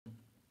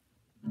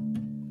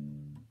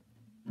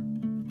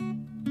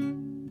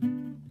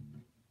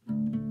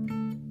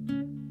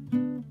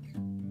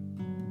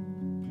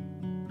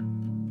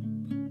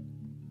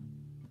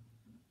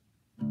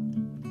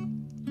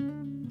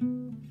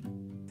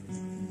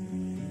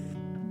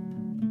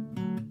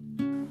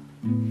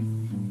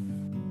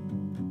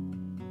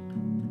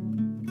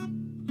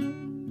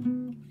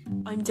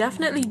I'm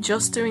definitely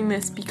just doing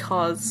this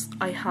because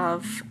I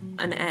have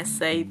an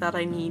essay that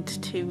I need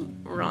to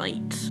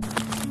write.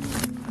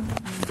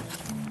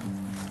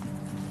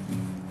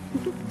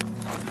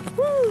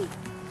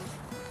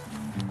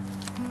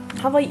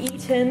 Have I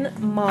eaten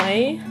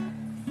my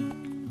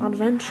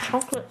Advent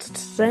chocolate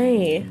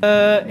today?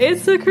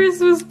 It's a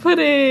Christmas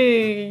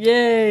pudding!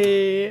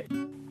 Yay!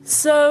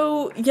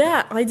 So,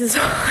 yeah, I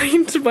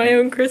designed my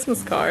own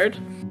Christmas card.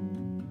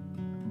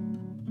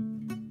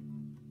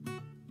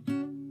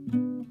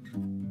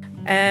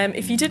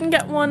 If you didn't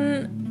get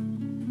one...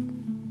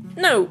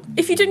 No,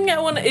 if you didn't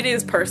get one, it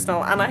is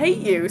personal, and I hate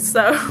you,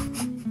 so...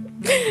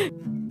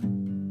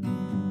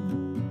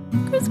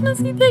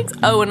 Christmassy things!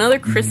 Oh, another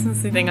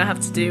Christmassy thing I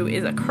have to do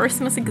is a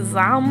Christmas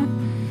exam.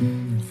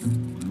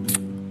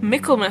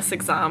 Michaelmas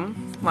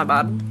exam, my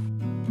bad.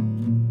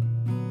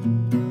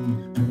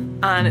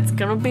 And it's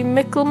gonna be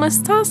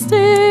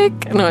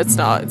Michaelmas-tastic! No, it's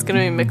not, it's gonna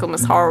be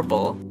Michaelmas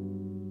horrible.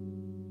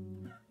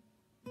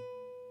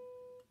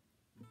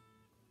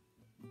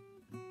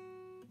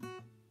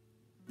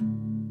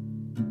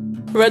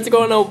 We're about to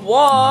go on a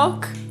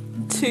walk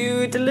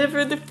to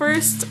deliver the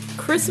first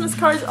Christmas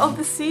cards of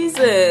the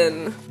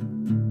season.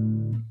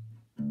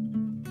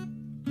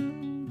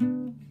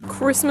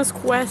 Christmas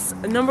quest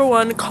number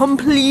 1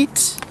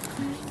 complete.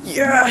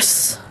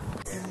 Yes!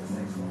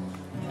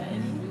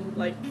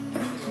 Like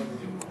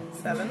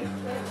 7.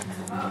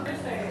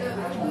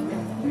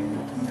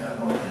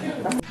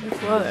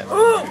 What?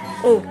 Oh!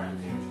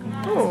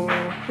 Oh!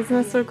 Isn't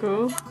that so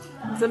cool?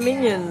 The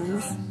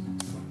minions.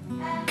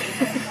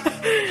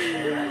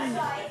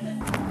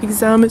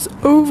 Exam is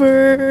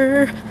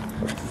over.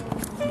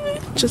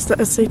 Just the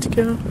essay to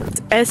go.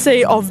 It's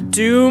essay of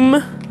doom.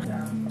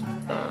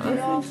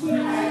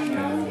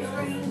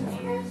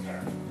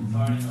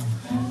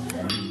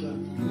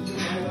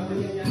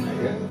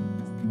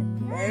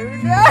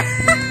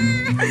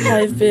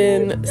 I've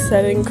been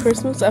setting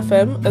Christmas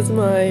FM as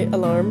my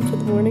alarm for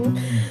the morning,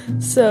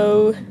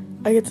 so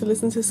I get to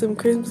listen to some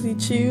Christmassy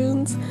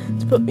tunes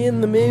to put me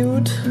in the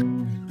mood.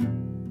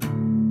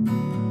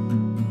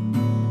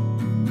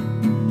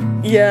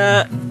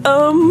 Yeah,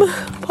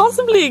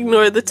 possibly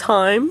ignore the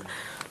time.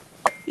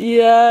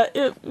 Yeah,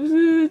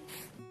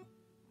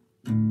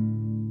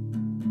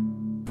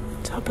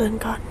 Dublin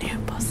got new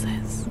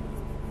buses.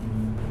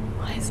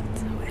 Why is it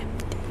so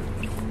empty?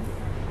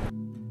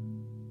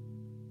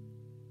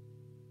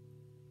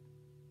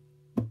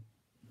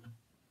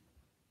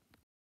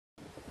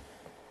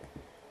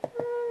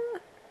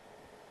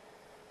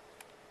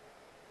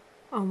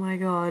 Oh my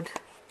god.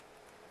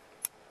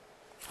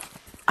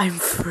 I'm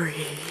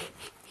free.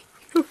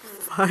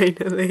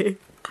 Finally.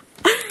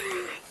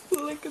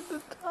 Look at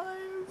the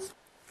time.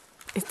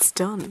 It's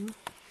done.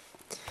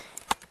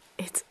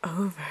 It's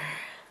over.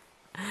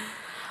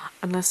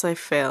 Unless I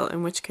fail,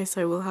 in which case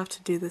I will have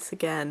to do this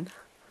again.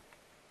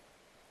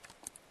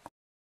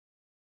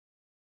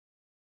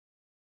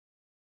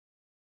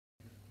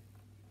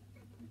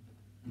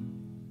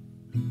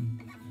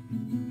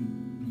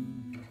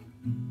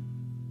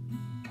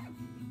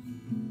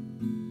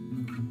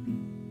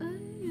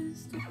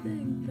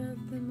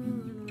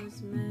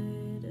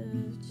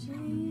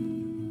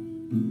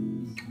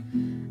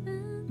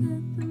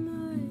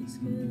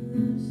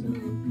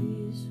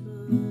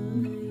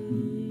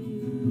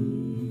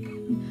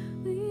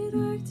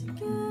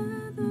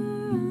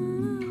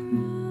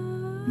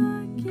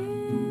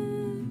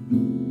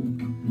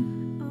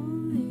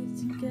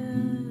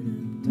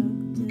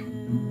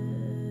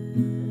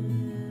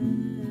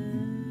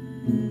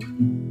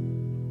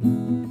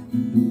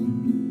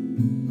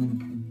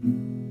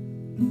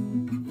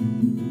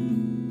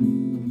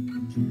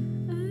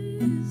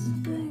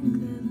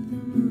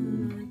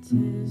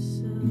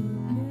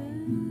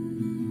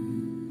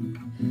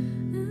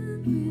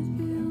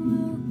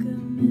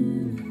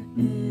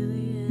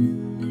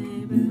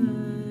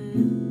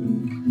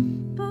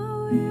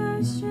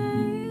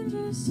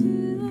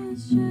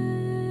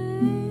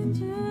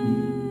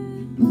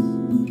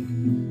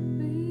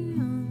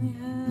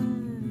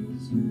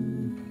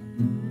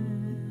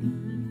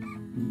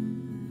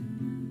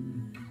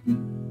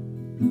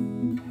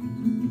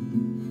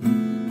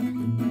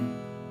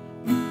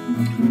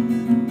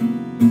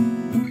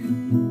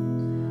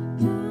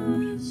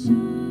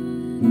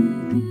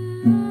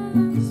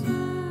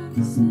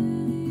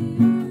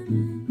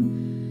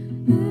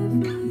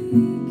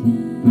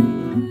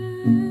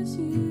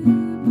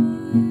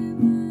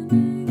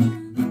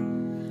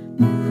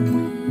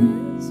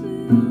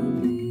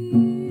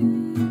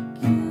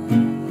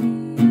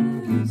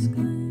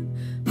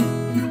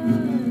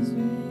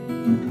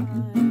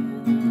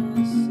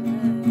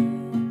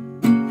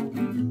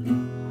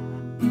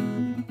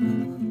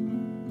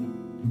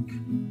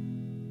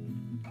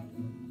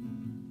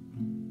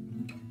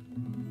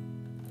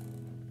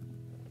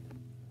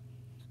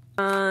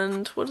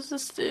 And what does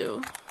this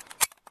do?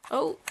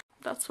 Oh,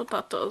 that's what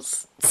that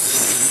does.